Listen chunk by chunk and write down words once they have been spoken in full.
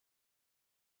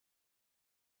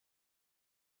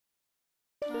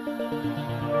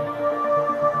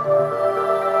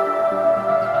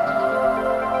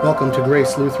Welcome to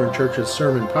Grace Lutheran Church's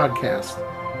Sermon Podcast.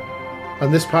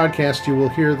 On this podcast, you will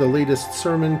hear the latest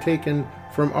sermon taken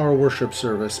from our worship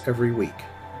service every week.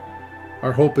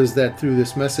 Our hope is that through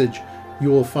this message, you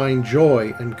will find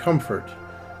joy and comfort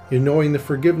in knowing the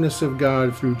forgiveness of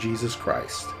God through Jesus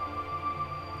Christ.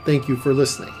 Thank you for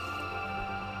listening.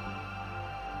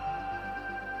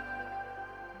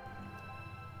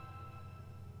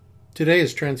 Today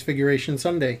is Transfiguration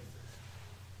Sunday,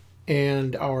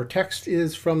 and our text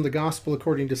is from the Gospel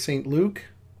according to St. Luke,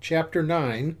 chapter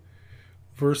 9,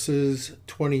 verses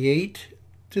 28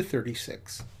 to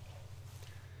 36.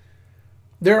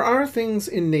 There are things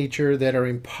in nature that are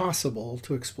impossible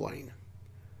to explain.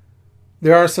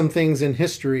 There are some things in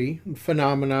history,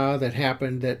 phenomena that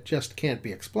happened that just can't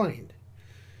be explained.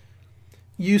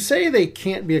 You say they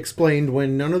can't be explained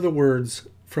when none of the words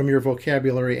from your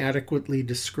vocabulary adequately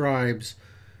describes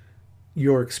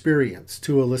your experience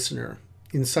to a listener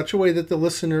in such a way that the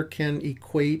listener can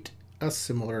equate a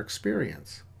similar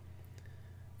experience.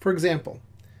 For example,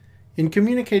 in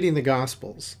communicating the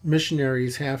Gospels,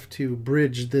 missionaries have to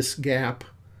bridge this gap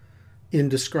in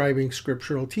describing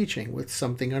scriptural teaching with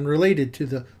something unrelated to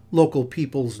the local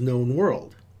people's known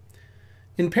world.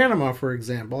 In Panama, for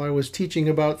example, I was teaching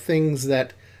about things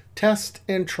that test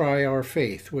and try our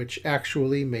faith, which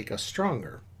actually make us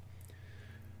stronger.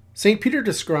 St. Peter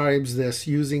describes this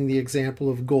using the example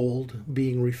of gold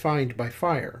being refined by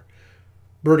fire,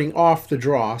 burning off the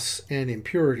dross and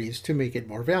impurities to make it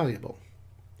more valuable.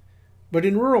 But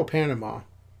in rural Panama,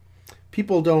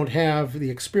 people don't have the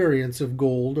experience of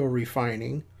gold or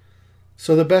refining,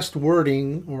 so the best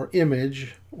wording or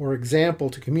image or example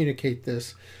to communicate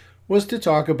this was to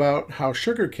talk about how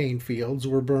sugarcane fields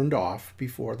were burned off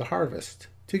before the harvest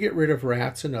to get rid of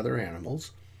rats and other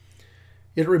animals.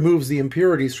 It removes the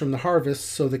impurities from the harvest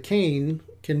so the cane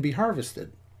can be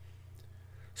harvested.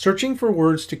 Searching for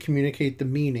words to communicate the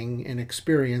meaning and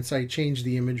experience, I changed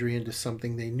the imagery into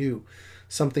something they knew,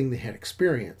 something they had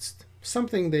experienced,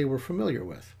 something they were familiar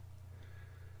with.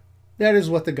 That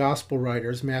is what the Gospel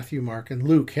writers, Matthew, Mark, and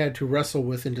Luke, had to wrestle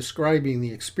with in describing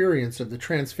the experience of the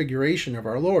Transfiguration of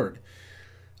our Lord.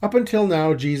 Up until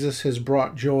now, Jesus has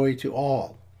brought joy to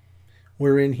all,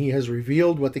 wherein he has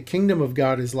revealed what the kingdom of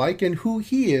God is like and who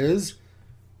he is,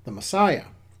 the Messiah.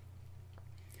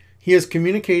 He has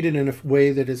communicated in a way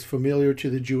that is familiar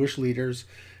to the Jewish leaders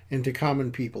and to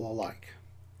common people alike.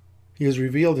 He has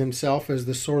revealed himself as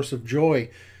the source of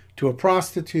joy to a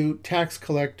prostitute, tax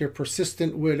collector,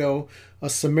 persistent widow, a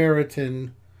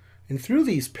Samaritan, and through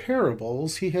these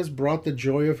parables, he has brought the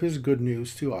joy of his good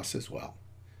news to us as well.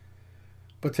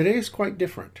 But today is quite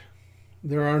different.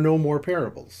 There are no more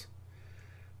parables.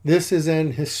 This is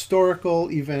an historical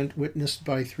event witnessed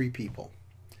by three people.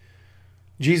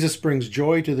 Jesus brings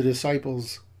joy to the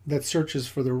disciples that searches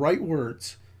for the right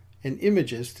words and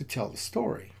images to tell the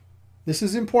story. This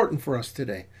is important for us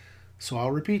today, so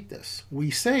I'll repeat this. We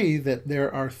say that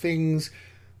there are things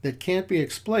that can't be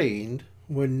explained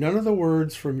when none of the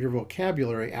words from your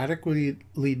vocabulary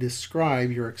adequately describe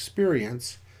your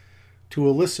experience to a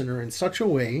listener in such a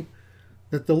way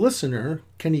that the listener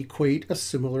can equate a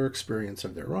similar experience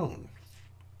of their own.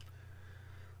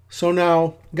 So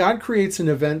now, God creates an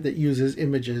event that uses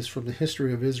images from the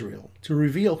history of Israel to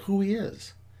reveal who he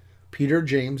is. Peter,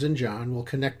 James, and John will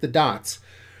connect the dots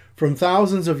from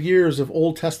thousands of years of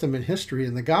Old Testament history,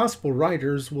 and the Gospel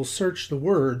writers will search the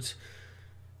words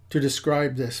to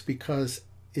describe this because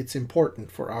it's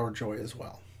important for our joy as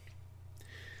well.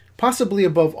 Possibly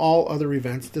above all other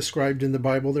events described in the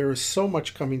Bible, there is so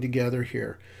much coming together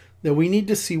here that we need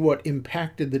to see what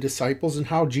impacted the disciples and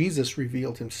how Jesus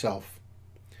revealed himself.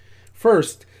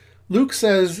 First, Luke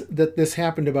says that this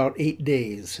happened about 8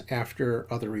 days after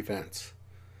other events.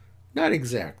 Not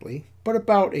exactly, but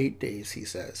about 8 days, he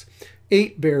says.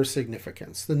 8 bears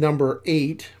significance. The number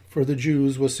 8 for the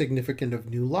Jews was significant of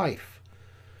new life.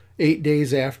 8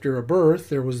 days after a birth,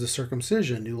 there was the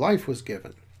circumcision. New life was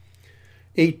given.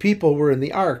 8 people were in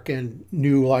the ark, and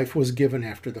new life was given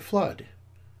after the flood.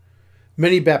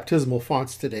 Many baptismal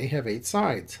fonts today have 8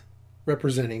 sides,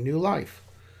 representing new life.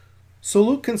 So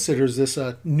Luke considers this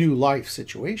a new life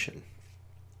situation.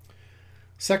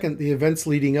 Second, the events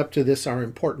leading up to this are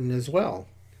important as well.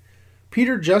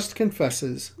 Peter just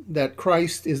confesses that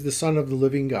Christ is the Son of the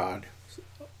living God,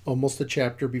 almost a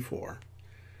chapter before.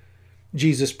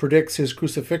 Jesus predicts his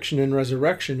crucifixion and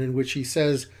resurrection, in which he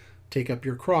says, "Take up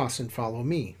your cross and follow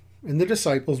me," and the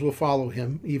disciples will follow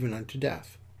him even unto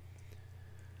death.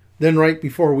 Then right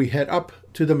before we head up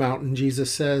to the mountain,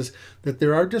 Jesus says that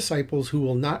there are disciples who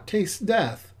will not taste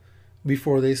death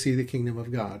before they see the kingdom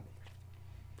of God.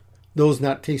 Those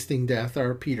not tasting death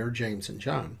are Peter, James, and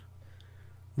John.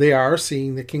 They are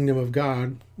seeing the kingdom of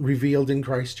God revealed in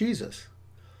Christ Jesus.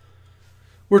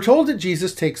 We're told that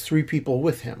Jesus takes 3 people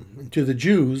with him. And to the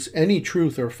Jews, any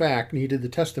truth or fact needed the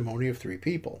testimony of 3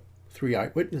 people, 3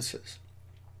 eyewitnesses.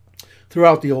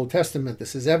 Throughout the Old Testament,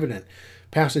 this is evident.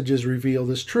 Passages reveal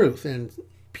this truth, and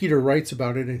Peter writes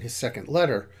about it in his 2nd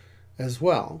letter as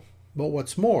well. But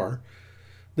what's more,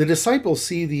 the disciples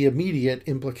see the immediate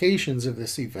implications of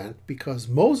this event because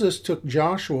Moses took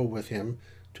Joshua with him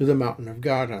to the mountain of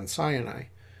God on Sinai.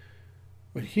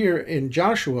 But here in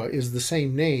Joshua is the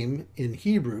same name in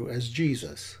Hebrew as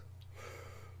Jesus.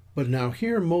 But now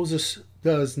here Moses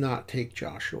does not take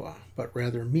Joshua, but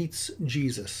rather meets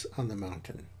Jesus on the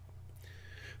mountain.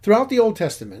 Throughout the Old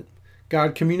Testament,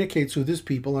 God communicates with his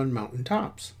people on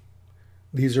mountaintops.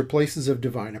 These are places of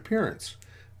divine appearance.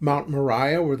 Mount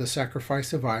Moriah, where the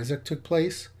sacrifice of Isaac took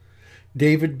place.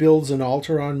 David builds an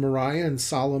altar on Moriah and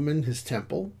Solomon his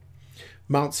temple.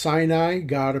 Mount Sinai,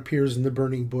 God appears in the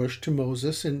burning bush to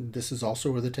Moses, and this is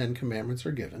also where the 10 Commandments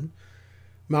are given.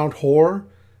 Mount Hor,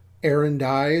 Aaron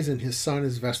dies and his son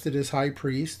is vested as high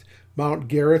priest. Mount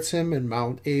Gerizim and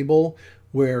Mount Abel,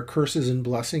 where curses and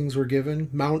blessings were given.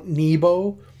 Mount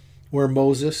Nebo, where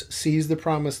Moses sees the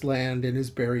promised land and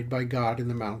is buried by God in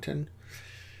the mountain.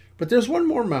 But there's one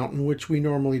more mountain which we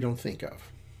normally don't think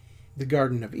of. The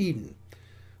Garden of Eden,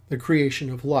 the creation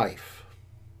of life,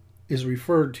 is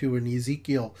referred to in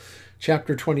Ezekiel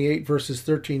chapter 28, verses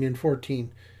 13 and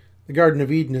 14. The Garden of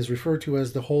Eden is referred to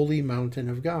as the holy mountain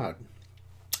of God.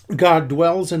 God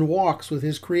dwells and walks with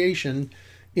his creation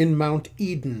in Mount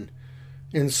Eden,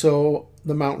 and so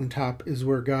the mountaintop is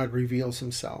where God reveals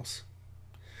himself.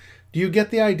 Do you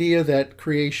get the idea that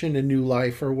creation and new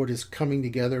life are what is coming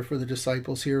together for the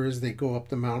disciples here as they go up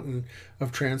the mountain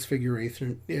of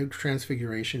transfiguration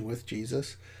with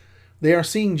Jesus? They are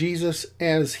seeing Jesus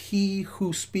as he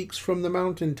who speaks from the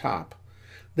mountaintop,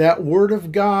 that Word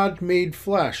of God made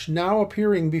flesh, now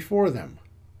appearing before them.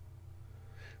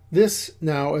 This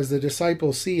now, as the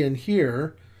disciples see and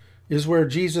hear, is where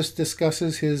Jesus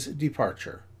discusses his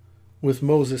departure with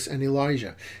Moses and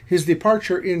Elijah. His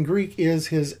departure in Greek is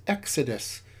his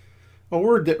exodus, a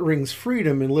word that rings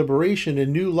freedom and liberation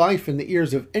and new life in the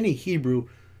ears of any Hebrew,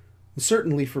 and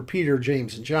certainly for Peter,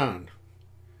 James, and John.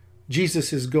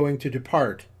 Jesus is going to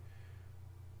depart.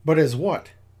 But as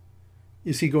what?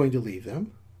 Is he going to leave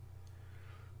them?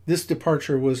 This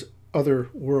departure was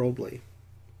otherworldly.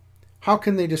 How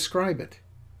can they describe it?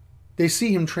 They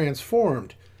see him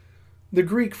transformed. The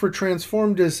Greek for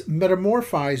transformed is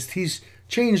metamorphized. He's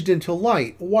changed into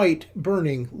light, white,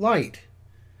 burning light.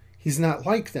 He's not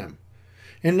like them.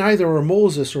 And neither are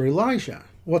Moses or Elijah.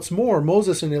 What's more,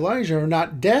 Moses and Elijah are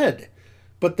not dead,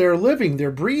 but they're living,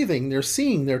 they're breathing, they're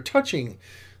seeing, they're touching,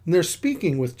 and they're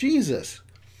speaking with Jesus.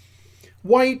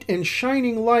 White and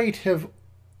shining light have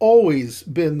always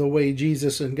been the way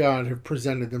Jesus and God have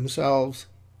presented themselves.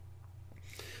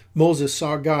 Moses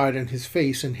saw God, and his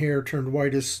face and hair turned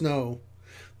white as snow.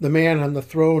 The man on the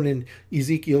throne in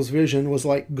Ezekiel's vision was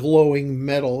like glowing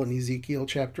metal in Ezekiel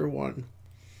chapter 1,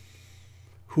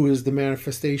 who is the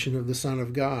manifestation of the Son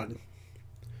of God.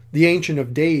 The Ancient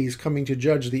of Days, coming to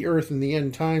judge the earth in the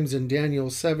end times in Daniel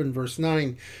 7, verse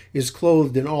 9, is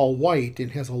clothed in all white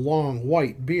and has a long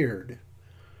white beard.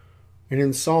 And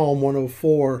in Psalm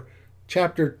 104,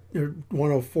 chapter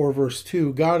 104, verse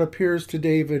 2, God appears to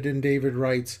David, and David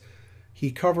writes,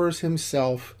 he covers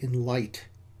himself in light.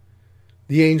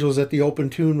 The angels at the open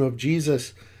tomb of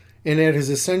Jesus and at his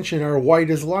ascension are white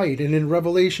as light. And in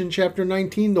Revelation chapter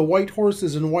 19, the white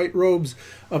horses and white robes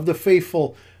of the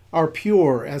faithful are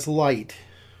pure as light.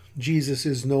 Jesus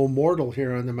is no mortal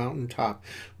here on the mountaintop,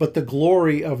 but the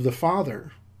glory of the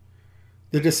Father.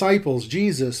 The disciples,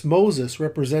 Jesus, Moses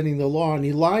representing the law, and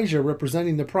Elijah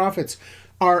representing the prophets,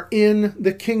 are in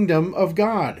the kingdom of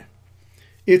God.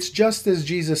 It's just as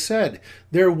Jesus said,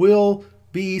 there will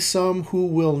be some who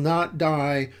will not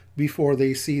die before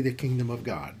they see the kingdom of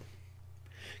God.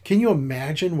 Can you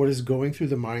imagine what is going through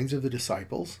the minds of the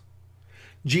disciples?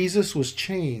 Jesus was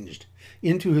changed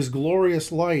into his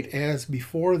glorious light as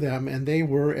before them, and they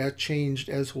were changed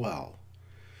as well.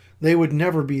 They would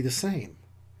never be the same.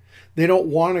 They don't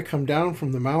want to come down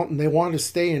from the mountain. They want to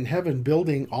stay in heaven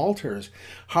building altars.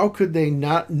 How could they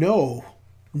not know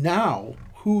now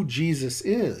who Jesus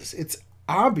is? It's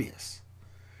obvious.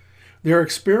 Their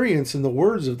experience in the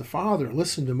words of the Father,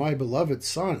 listen to my beloved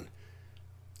Son.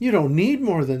 You don't need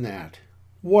more than that.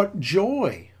 What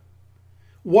joy!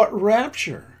 What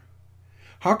rapture!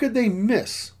 How could they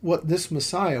miss what this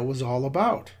Messiah was all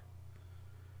about?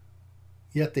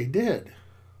 Yet they did.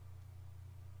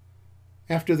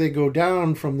 after they go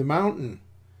down from the mountain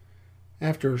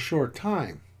after a short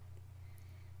time.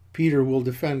 Peter will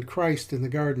defend Christ in the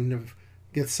Garden of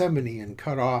Gethsemane and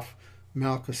cut off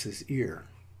Malchus's ear.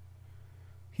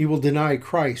 He will deny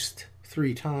Christ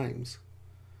 3 times.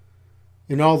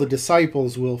 And all the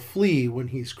disciples will flee when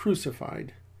he's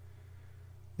crucified.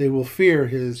 They will fear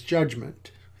his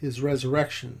judgment, his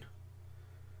resurrection,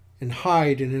 and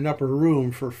hide in an upper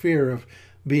room for fear of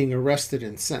being arrested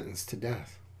and sentenced to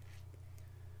death.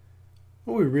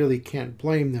 Well, we really can't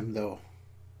blame them, though,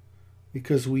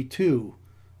 because we too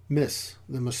miss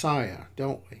the Messiah,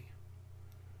 don't we?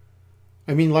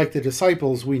 I mean, like the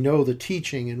disciples, we know the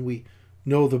teaching and we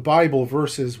know the Bible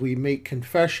verses. We make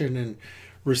confession and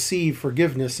receive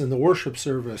forgiveness in the worship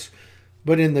service.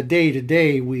 But in the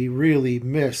day-to-day, we really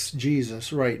miss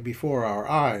Jesus right before our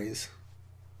eyes.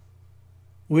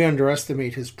 We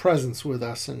underestimate his presence with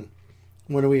us, and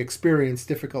when we experience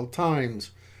difficult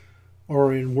times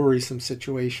or in worrisome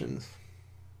situations.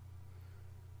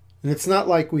 And it's not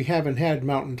like we haven't had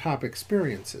mountaintop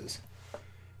experiences.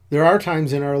 There are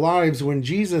times in our lives when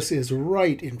Jesus is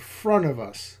right in front of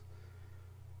us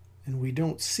and we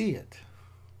don't see it.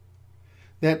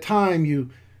 That time you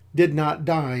did not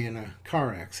die in a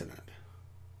car accident.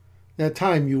 That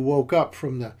time you woke up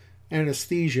from the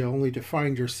anesthesia only to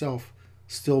find yourself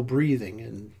still breathing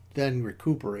and then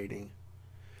recuperating.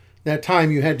 That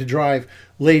time you had to drive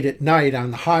late at night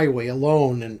on the highway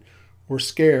alone and were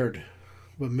scared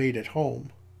but made it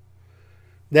home.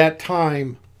 That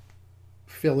time,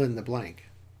 fill in the blank.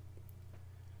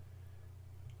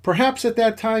 Perhaps at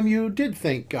that time you did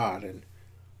thank God and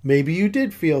maybe you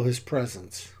did feel his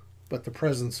presence, but the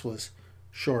presence was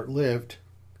short-lived,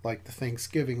 like the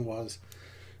Thanksgiving was.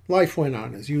 Life went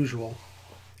on as usual,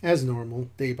 as normal,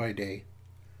 day by day.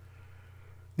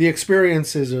 The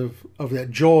experiences of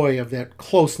that joy, of that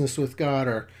closeness with God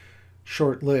are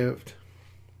short-lived.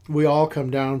 We all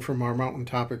come down from our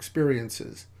mountaintop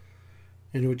experiences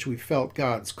in which we felt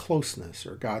God's closeness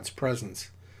or God's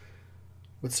presence,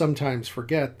 but sometimes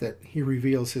forget that he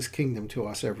reveals his kingdom to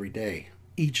us every day,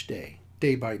 each day,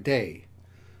 day by day.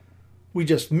 We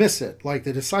just miss it like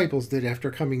the disciples did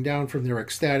after coming down from their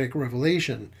ecstatic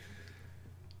revelation.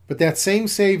 But that same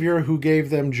Savior who gave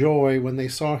them joy when they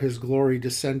saw his glory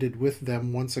descended with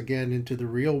them once again into the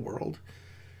real world,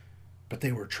 but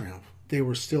they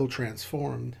were still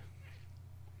transformed.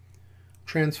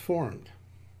 Transformed.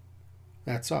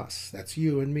 That's us. That's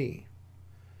you and me.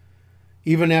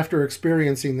 Even after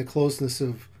experiencing the closeness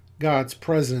of God's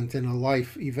presence in a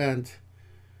life event,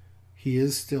 he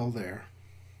is still there.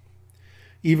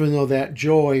 Even though that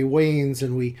joy wanes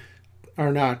and we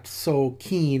are not so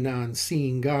keen on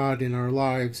seeing God in our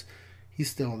lives, he's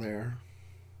still there.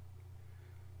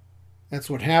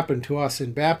 That's what happened to us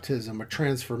in baptism, a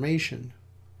transformation.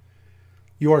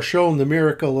 You are shown the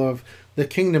miracle of the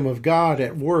kingdom of God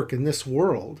at work in this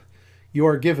world. You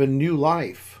are given new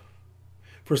life.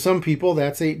 For some people,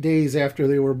 that's 8 days after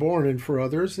they were born, and for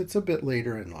others, it's a bit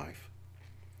later in life.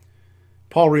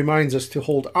 Paul reminds us to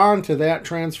hold on to that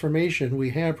transformation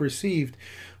we have received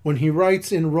when he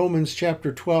writes in Romans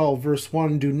chapter 12, verse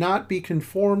 1, "Do not be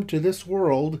conformed to this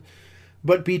world,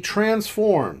 but be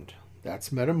transformed,"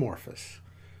 that's metamorphosis,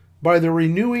 "by the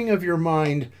renewing of your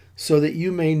mind, so that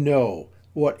you may know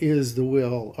what is the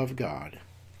will of God."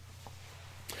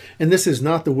 And this is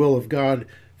not the will of God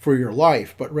for your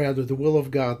life, but rather the will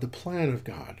of God, the plan of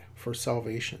God for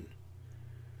salvation.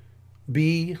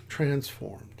 Be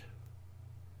transformed.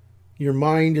 Your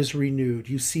mind is renewed.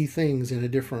 You see things in a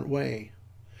different way.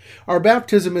 Our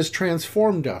baptism has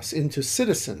transformed us into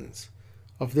citizens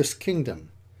of this kingdom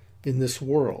in this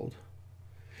world.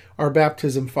 Our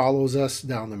baptism follows us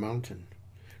down the mountain.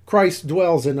 Christ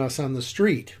dwells in us on the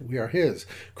street. We are his.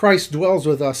 Christ dwells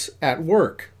with us at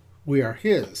work. We are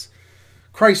his.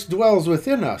 Christ dwells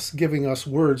within us, giving us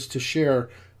words to share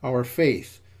our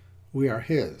faith. We are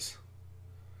his.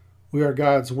 We are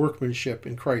God's workmanship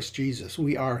in Christ Jesus.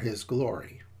 We are his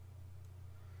glory.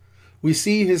 We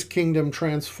see his kingdom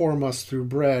transform us through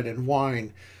bread and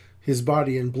wine, his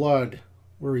body and blood,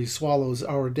 where he swallows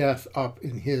our death up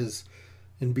in his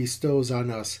and bestows on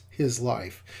us his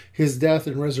life. His death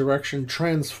and resurrection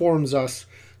transforms us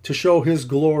to show his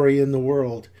glory in the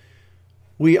world.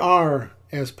 We are,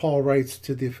 as Paul writes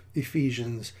to the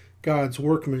Ephesians, God's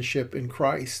workmanship in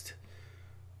Christ.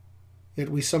 Yet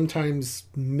we sometimes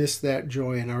miss that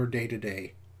joy in our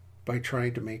day-to-day by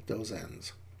trying to make those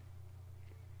ends.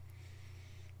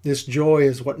 This joy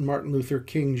is what Martin Luther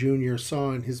King Jr.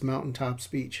 saw in his mountaintop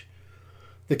speech.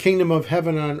 the kingdom of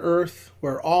heaven on earth,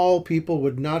 where all people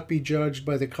would not be judged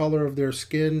by the color of their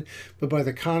skin, but by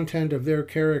the content of their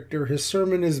character. His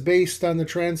sermon is based on the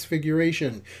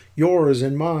Transfiguration, yours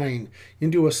and mine,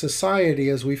 into a society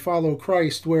as we follow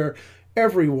Christ, where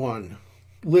everyone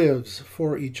lives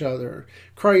for each other.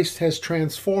 Christ has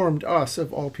transformed us,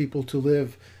 of all people, to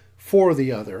live for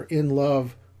the other, in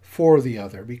love for the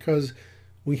other, because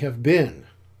we have been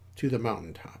to the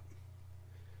mountaintop.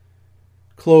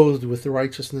 Clothed with the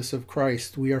righteousness of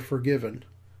Christ, we are forgiven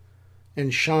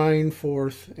and shine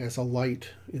forth as a light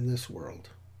in this world.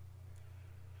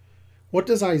 What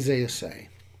does Isaiah say?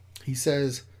 He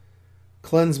says,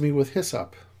 "Cleanse me with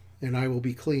hyssop, and I will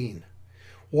be clean.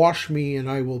 Wash me, and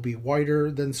I will be whiter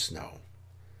than snow.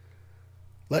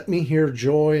 Let me hear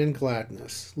joy and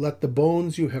gladness. Let the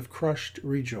bones you have crushed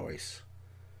rejoice."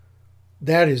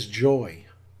 That is joy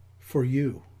for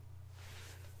you.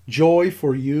 Joy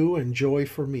for you and joy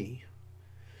for me.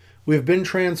 We have been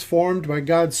transformed by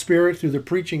God's Spirit through the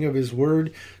preaching of His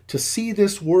Word to see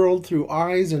this world through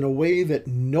eyes in a way that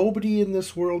nobody in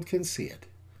this world can see it,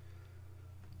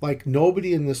 like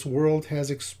nobody in this world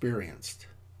has experienced.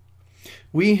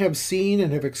 We have seen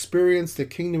and have experienced the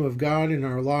kingdom of God in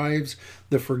our lives,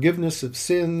 the forgiveness of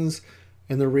sins,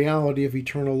 and the reality of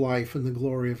eternal life and the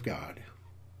glory of God.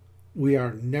 We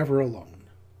are never alone.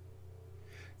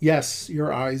 Yes,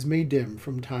 your eyes may dim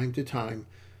from time to time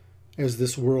as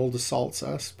this world assaults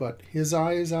us, but His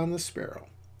eye is on the sparrow.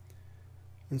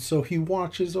 And so He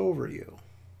watches over you,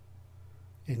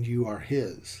 and you are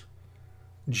His.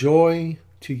 Joy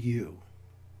to you.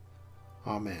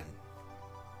 Amen.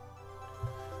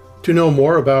 To know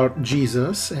more about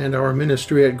Jesus and our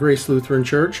ministry at Grace Lutheran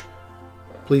Church,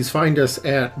 please find us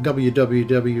at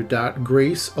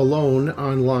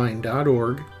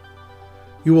www.gracealoneonline.org.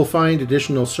 You will find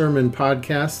additional sermon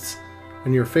podcasts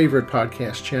on your favorite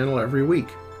podcast channel every week.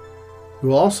 You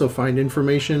will also find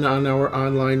information on our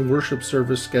online worship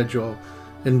service schedule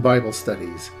and Bible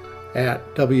studies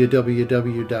at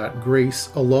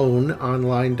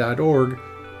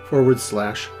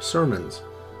www.gracealoneonline.org/sermons.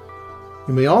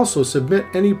 You may also submit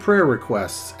any prayer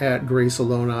requests at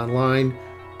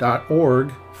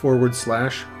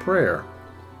gracealoneonline.org/prayer.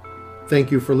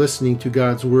 Thank you for listening to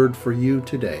God's Word for you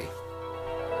today.